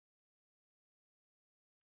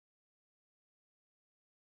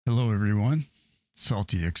Hello everyone,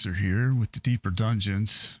 Salty Xer here with the Deeper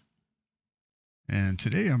Dungeons, and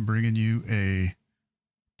today I'm bringing you a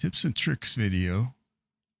tips and tricks video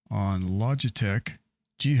on Logitech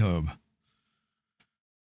G Hub.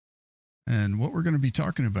 And what we're going to be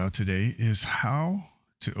talking about today is how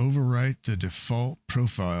to overwrite the default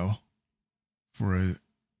profile for a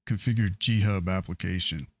configured G Hub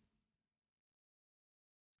application.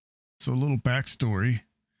 So a little backstory.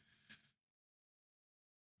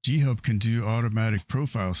 G Hub can do automatic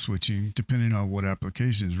profile switching depending on what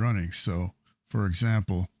application is running. So, for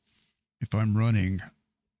example, if I'm running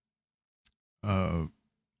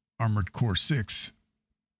Armored Core 6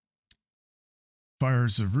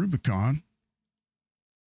 Fires of Rubicon,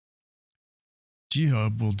 G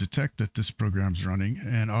Hub will detect that this program's running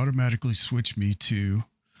and automatically switch me to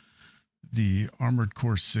the Armored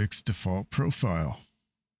Core 6 default profile.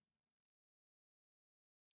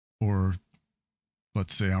 Or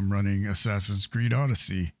let's say I'm running Assassin's Creed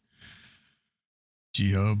Odyssey.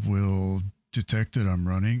 G Hub will detect that I'm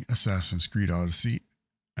running Assassin's Creed Odyssey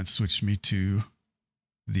and switch me to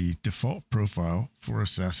the default profile for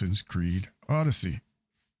Assassin's Creed Odyssey.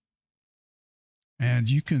 And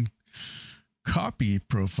you can copy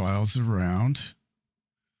profiles around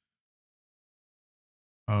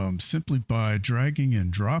simply by dragging and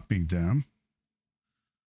dropping them.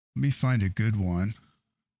 Let me find a good one.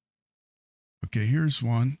 Okay, here's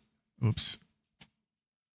one. Oops.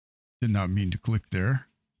 Did not mean to click there.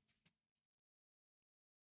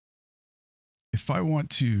 If I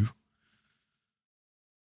want to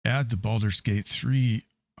add the Baldur's Gate 3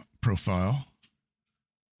 profile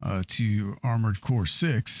to Armored Core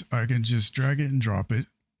 6, I can just drag it and drop it,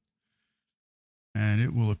 and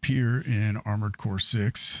it will appear in Armored Core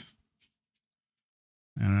 6.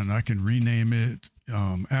 And then I can rename it,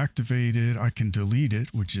 activate it, I can delete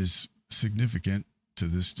it, which is significant to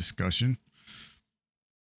this discussion.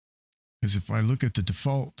 Because if I look at the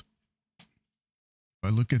default,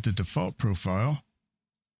 profile,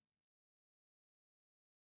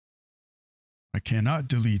 I cannot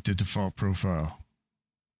delete the default profile.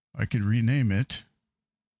 I can rename it,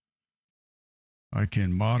 I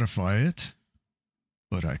can modify it,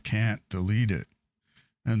 but I can't delete it.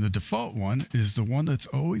 And the default one is the one that's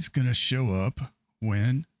always going to show up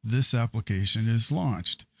when this application is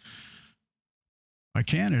launched. I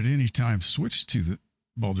can at any time switch to the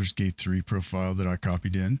Baldur's Gate 3 profile that I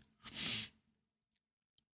copied in,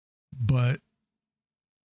 but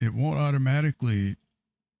it won't automatically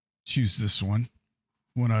choose this one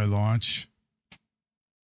when I launch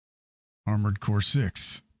Armored Core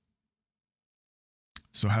 6.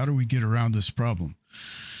 So how do we get around this problem?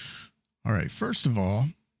 All right, first of all,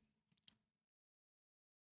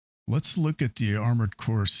 let's look at the Armored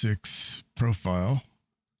Core 6 profile.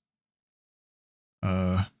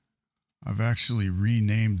 I've actually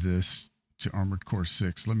renamed this to Armored Core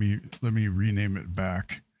 6. Let me rename it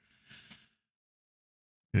back.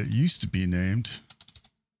 It used to be named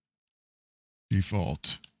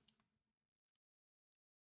Default.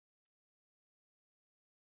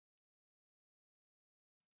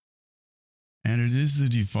 And it is the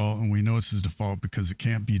default, and we know it's the default because it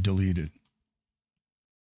can't be deleted.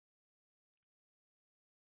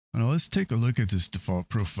 Now let's take a look at this default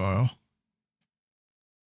profile.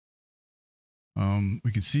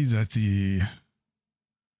 We can see that the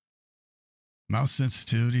mouse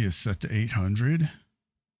sensitivity is set to 800.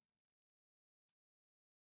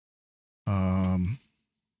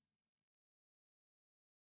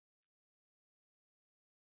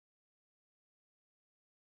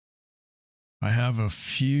 I have a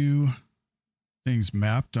few things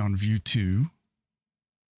mapped on view 2,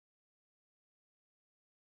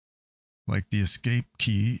 like the escape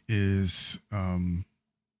key is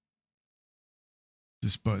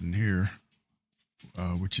this button here,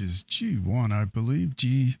 which is G1, I believe.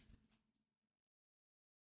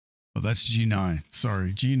 That's G9.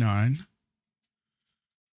 Sorry, G9.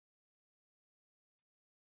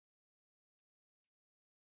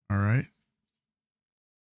 All right.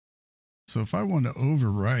 So if I want to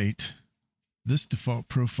overwrite this default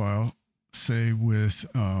profile, say with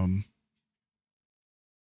another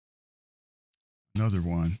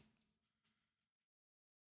one,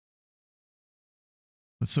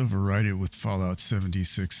 let's overwrite it with Fallout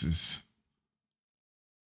 76's.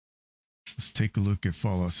 Let's take a look at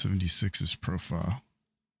Fallout 76's profile.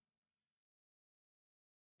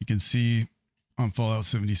 You can see on Fallout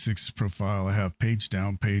 76's profile, I have page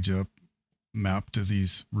down, page up mapped to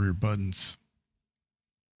these rear buttons.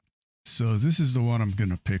 So this is the one I'm going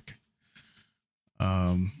to pick.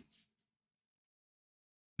 Now,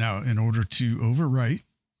 in order to overwrite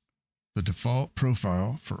the default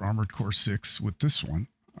profile for Armored Core 6 with this one.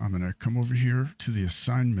 I'm going to come over here to the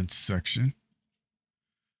assignments section,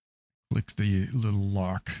 click the little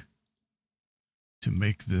lock to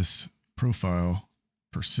make this profile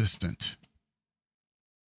persistent.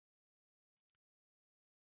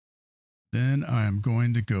 Then I am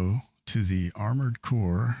going to go to the Armored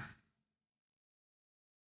Core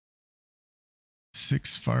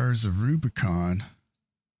 6 Fires of Rubicon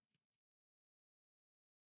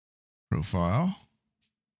profile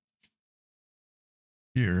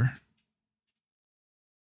here,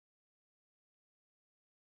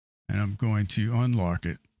 and I'm going to unlock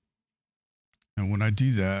it. And when I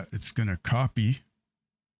do that, it's going to copy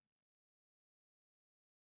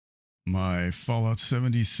my Fallout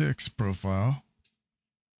 76 profile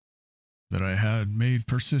that I had made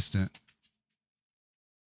persistent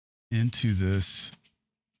into this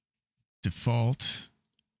default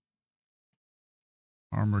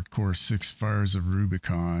Armored Core 6 Fires of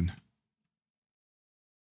Rubicon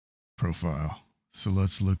profile. So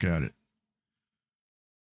let's look at it.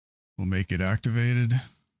 We'll make it activated.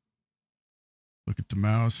 Look at the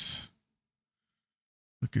mouse.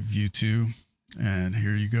 Look at view 2. And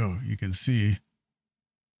here you go. You can see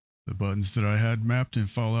the buttons that I had mapped in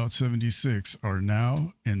Fallout 76 are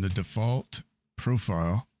now in the default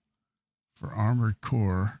profile for Armored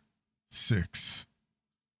Core 6.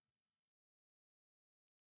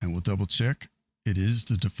 And we'll double check. It is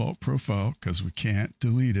the default profile because we can't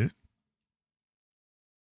delete it.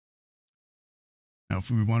 Now, if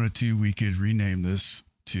we wanted to, we could rename this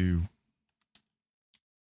to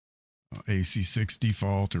AC6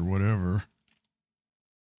 default or whatever.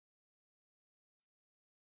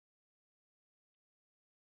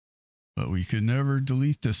 But we could never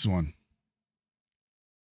delete this one.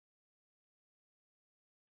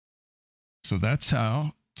 So that's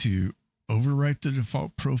how to overwrite the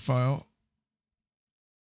default profile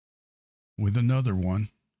with another one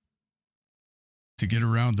to get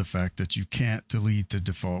around the fact that you can't delete the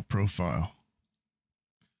default profile.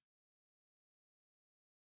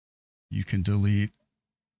 You can delete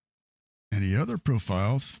any other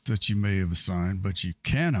profiles that you may have assigned, but you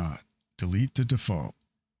cannot delete the default.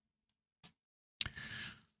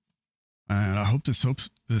 And I hope this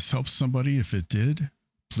helps somebody. If it did,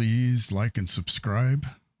 please like and subscribe.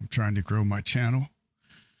 I'm trying to grow my channel.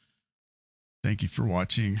 Thank you for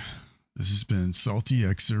watching. This has been Salty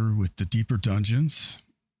Xer with the Deeper Dungeons.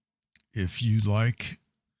 If you like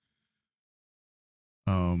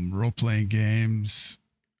role-playing games,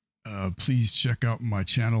 please check out my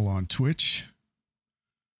channel on Twitch,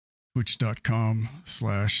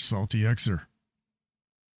 twitch.com/saltyxer.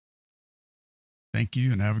 Thank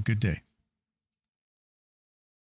you and have a good day.